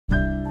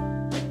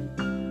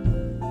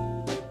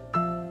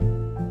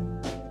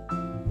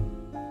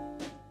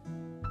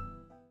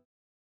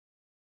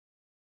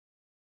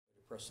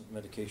Antidepressant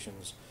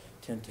medications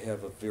tend to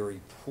have a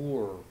very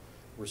poor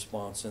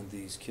response in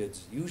these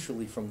kids,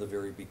 usually from the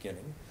very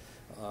beginning,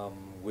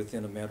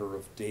 within a matter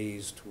of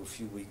days to a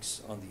few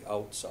weeks on the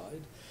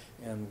outside.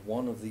 And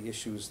one of the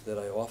issues that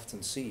I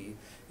often see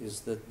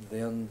is that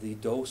then the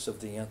dose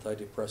of the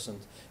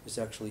antidepressant is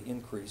actually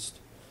increased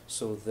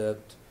so that,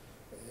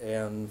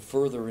 and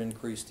further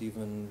increased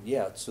even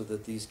yet, so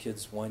that these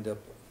kids wind up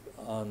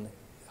on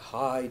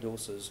high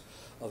doses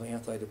of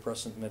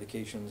antidepressant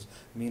medications,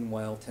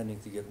 meanwhile tending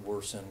to get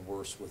worse and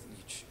worse with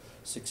each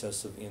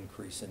successive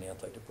increase in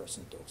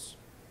antidepressant dose.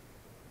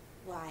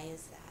 Why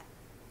is that?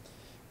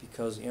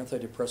 Because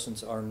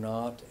antidepressants are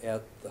not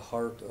at the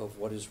heart of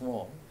what is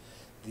wrong.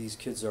 These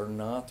kids are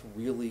not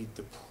really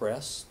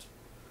depressed.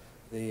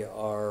 They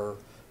are,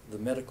 the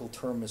medical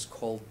term is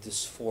called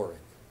dysphoric.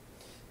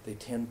 They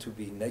tend to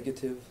be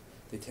negative,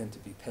 they tend to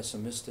be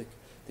pessimistic,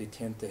 they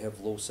tend to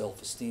have low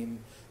self-esteem,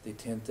 they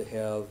tend to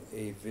have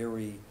a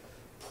very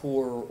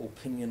poor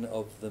opinion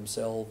of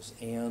themselves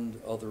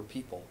and other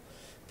people.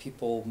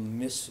 People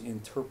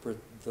misinterpret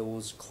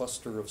those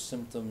cluster of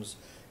symptoms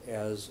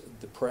as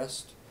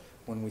depressed.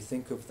 When we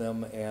think of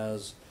them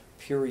as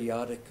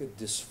periodic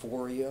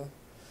dysphoria,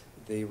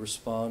 they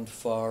respond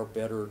far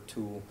better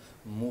to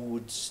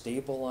mood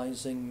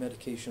stabilizing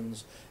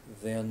medications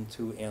than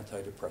to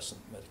antidepressant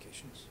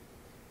medications.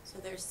 So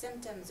their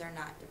symptoms are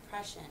not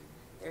depression,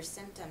 their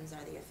symptoms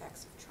are the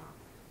effects of trauma.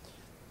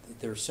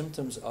 Their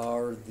symptoms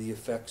are the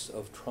effects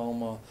of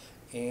trauma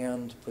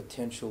and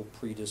potential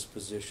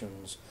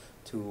predispositions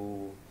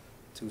to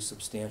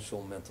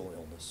substantial mental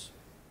illness.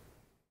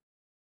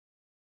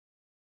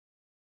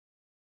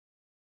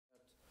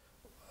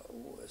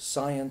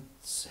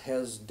 Science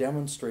has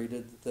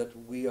demonstrated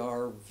that we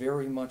are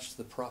very much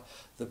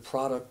the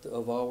product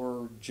of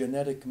our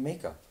genetic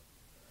makeup.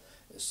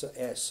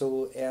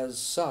 So as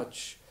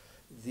such,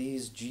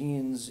 these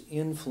genes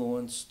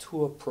influence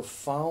to a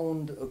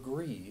profound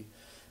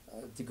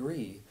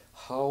degree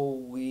how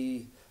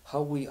we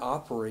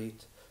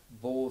operate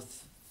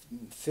both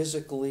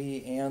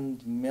physically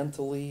and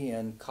mentally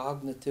and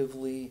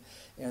cognitively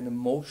and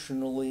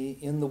emotionally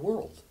in the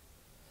world.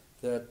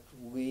 That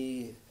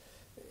we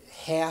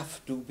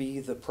have to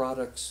be the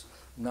products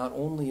not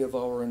only of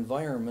our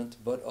environment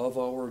but of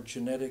our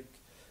genetic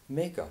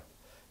makeup.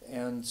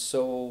 And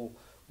so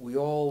we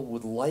all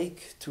would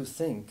like to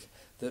think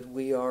that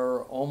we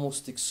are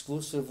almost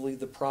exclusively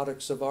the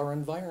products of our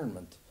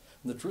environment.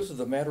 And the truth of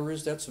the matter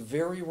is that's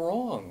very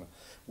wrong.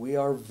 We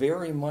are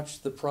very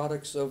much the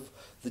products of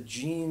the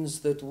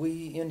genes that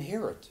we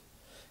inherit.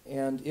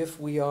 And if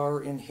we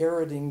are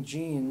inheriting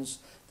genes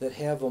that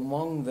have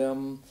among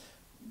them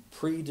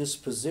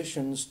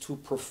predispositions to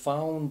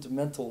profound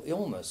mental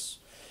illness,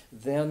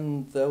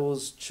 then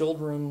those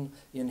children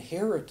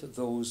inherit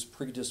those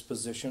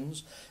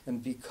predispositions,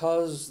 and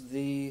because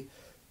the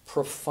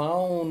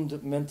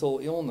profound mental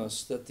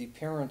illness that the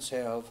parents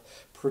have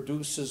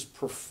produces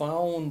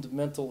profound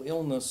mental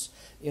illness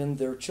in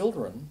their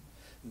children,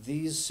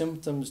 these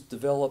symptoms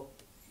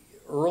develop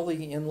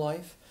early in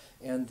life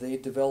and they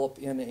develop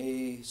in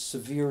a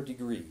severe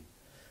degree.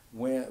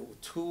 When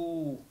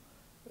two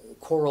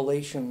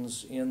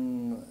correlations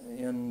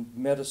in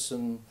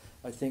medicine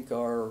I think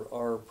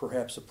are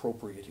perhaps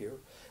appropriate here.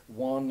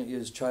 One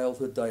is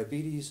childhood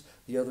diabetes,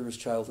 the other is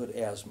childhood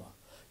asthma.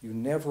 You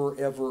never,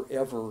 ever,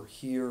 ever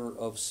hear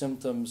of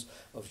symptoms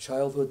of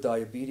childhood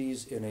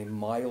diabetes in a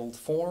mild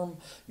form.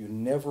 You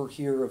never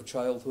hear of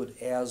childhood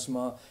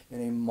asthma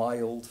in a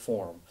mild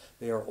form.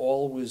 They are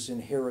always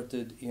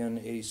inherited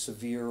in a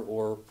severe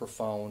or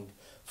profound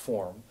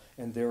form.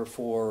 And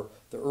therefore,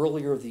 the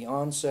earlier the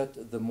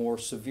onset, the more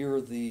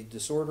severe the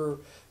disorder,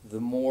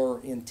 the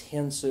more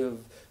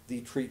intensive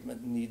the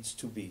treatment needs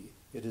to be.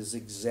 It is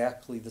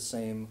exactly the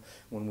same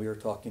when we are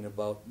talking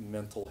about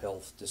mental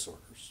health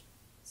disorders.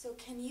 So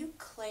can you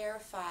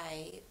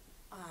clarify,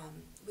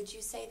 would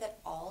you say that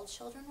all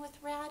children with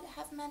RAD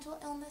have mental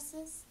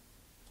illnesses?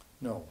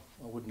 No,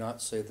 I would not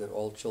say that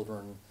all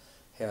children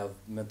have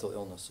mental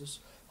illnesses.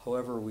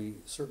 However, we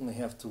certainly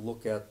have to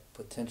look at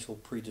potential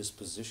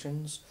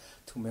predispositions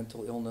to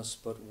mental illness,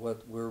 but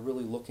what we're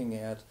really looking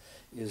at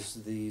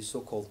is the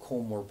so-called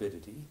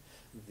comorbidity,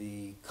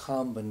 the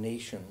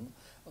combination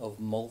of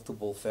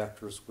multiple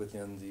factors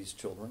within these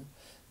children,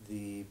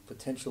 the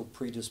potential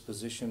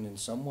predisposition in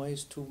some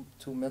ways to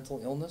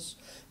mental illness,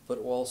 but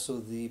also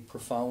the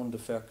profound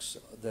effects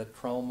that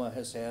trauma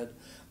has had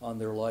on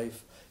their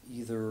life,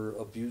 either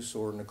abuse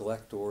or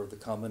neglect or the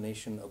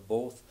combination of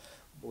both.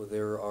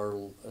 There are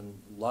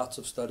lots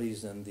of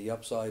studies, and the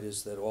upside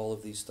is that all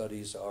of these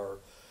studies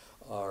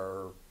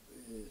are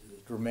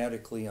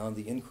dramatically on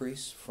the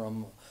increase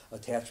from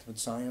attachment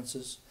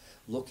sciences,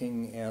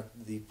 looking at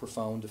the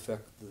profound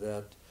effect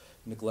that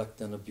neglect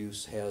and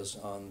abuse has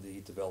on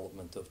the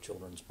development of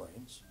children's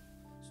brains.